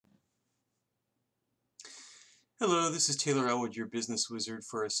Hello, this is Taylor Elwood, your business wizard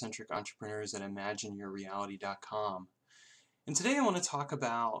for eccentric entrepreneurs at ImagineYourReality.com. And today I want to talk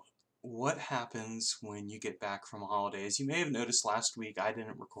about what happens when you get back from a holiday. As you may have noticed last week, I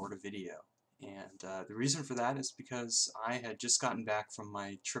didn't record a video. And the reason for that is because I had just gotten back from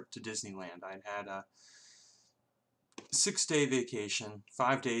my trip to Disneyland. I'd had a 6-day vacation,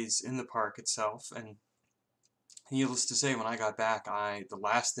 5 days in the park itself, and needless to say, when I got back, the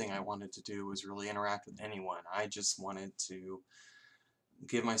last thing I wanted to do was really interact with anyone. I just wanted to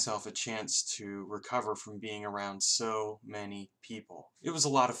give myself a chance to recover from being around so many people. It was a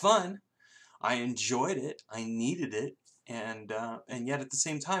lot of fun. I enjoyed it. I needed it. And yet at the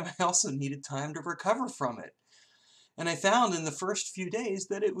same time, I also needed time to recover from it. And I found in the first few days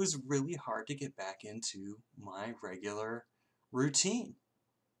that it was really hard to get back into my regular routine.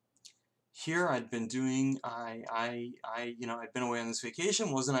 Here I'd been doing, I'd been away on this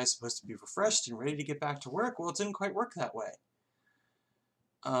vacation. Wasn't I supposed to be refreshed and ready to get back to work? Well, it didn't quite work that way.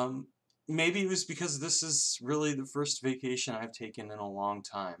 Maybe it was because this is really the first vacation I've taken in a long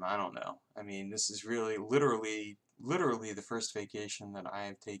time. I don't know. I mean, this is really literally the first vacation that I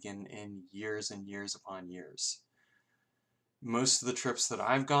have taken in years and years upon years. Most of the trips that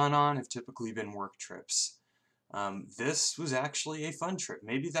I've gone on have typically been work trips. This was actually a fun trip.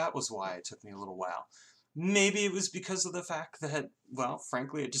 Maybe that was why it took me a little while. Maybe it was because of the fact that, well,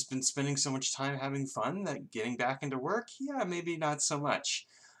 frankly, I'd just been spending so much time having fun that getting back into work, yeah, maybe not so much.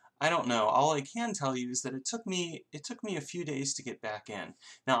 I don't know. All I can tell you is that it took me a few days to get back in.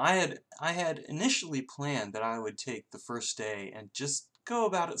 Now, I had initially planned that I would take the first day and just go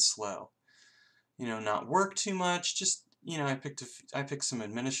about it slow. You know, not work too much, just, I picked some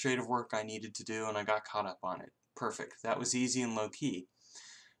administrative work I needed to do and I got caught up on it. Perfect. That was easy and low key.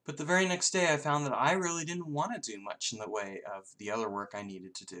 But the very next day I found that I really didn't want to do much in the way of the other work I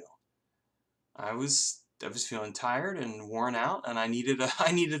needed to do. I was feeling tired and worn out, and I needed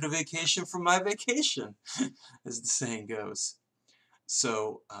a vacation from my vacation, as the saying goes.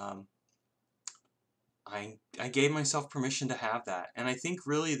 So I gave myself permission to have that, and I think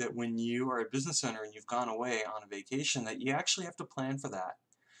really that when you are a business owner and you've gone away on a vacation, that you actually have to plan for that.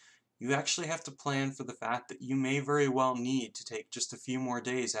 You actually have to plan for the fact that you may very well need to take just a few more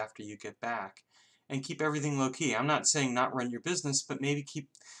days after you get back and keep everything low key. I'm not saying not run your business, but maybe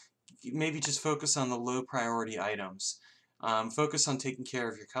just focus on the low priority items. Focus on taking care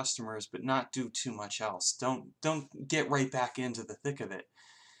of your customers, but not do too much else. Don't get right back into the thick of it.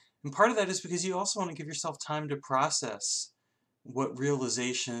 And part of that is because you also want to give yourself time to process what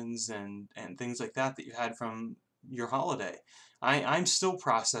realizations and things like that you had from your holiday. I'm still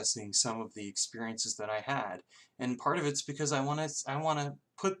processing some of the experiences that I had, and part of it's because I want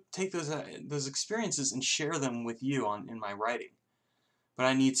to take those experiences and share them with you in my writing. But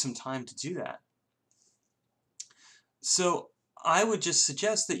I need some time to do that. So I would just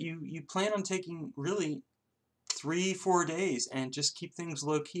suggest that you plan on taking really 3-4 days and just keep things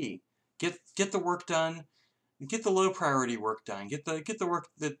low key. Get the work done. Get the low priority work done. Get the work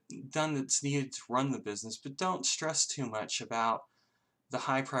done that's needed to run the business, but don't stress too much about the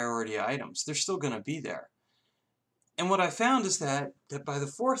high priority items. They're still going to be there. And what I found is that by the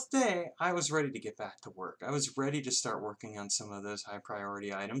 4th day, I was ready to get back to work. I was ready to start working on some of those high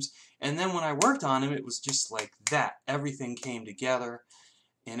priority items. And then when I worked on them, it was just like that. Everything came together,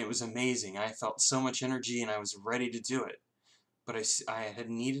 and it was amazing. I felt so much energy, and I was ready to do it. But I had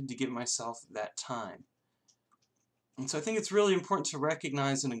needed to give myself that time. And so I think it's really important to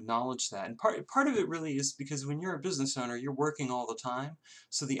recognize and acknowledge that. And part of it really is because when you're a business owner, you're working all the time.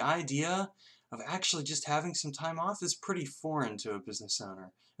 So the idea of actually just having some time off is pretty foreign to a business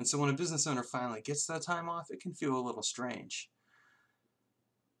owner. And so when a business owner finally gets that time off, it can feel a little strange.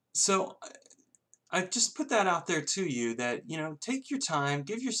 So I've just put that out there to you that, take your time,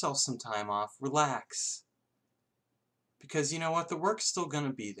 give yourself some time off, relax. Because you know what, the work's still going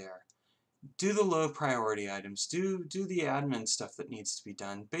to be there. Do the low priority items, do the admin stuff that needs to be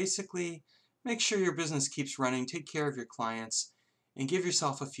done. Basically, make sure your business keeps running, take care of your clients, and give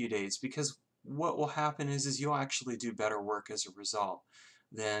yourself a few days, because what will happen is you'll actually do better work as a result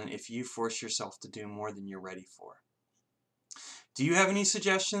than if you force yourself to do more than you're ready for. Do you have any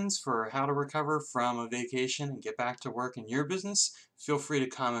suggestions for how to recover from a vacation and get back to work in your business? Feel free to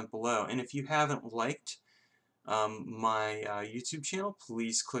comment below. And if you haven't liked my YouTube channel,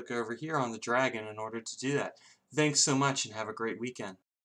 please click over here on the dragon in order to do that. Thanks so much and have a great weekend.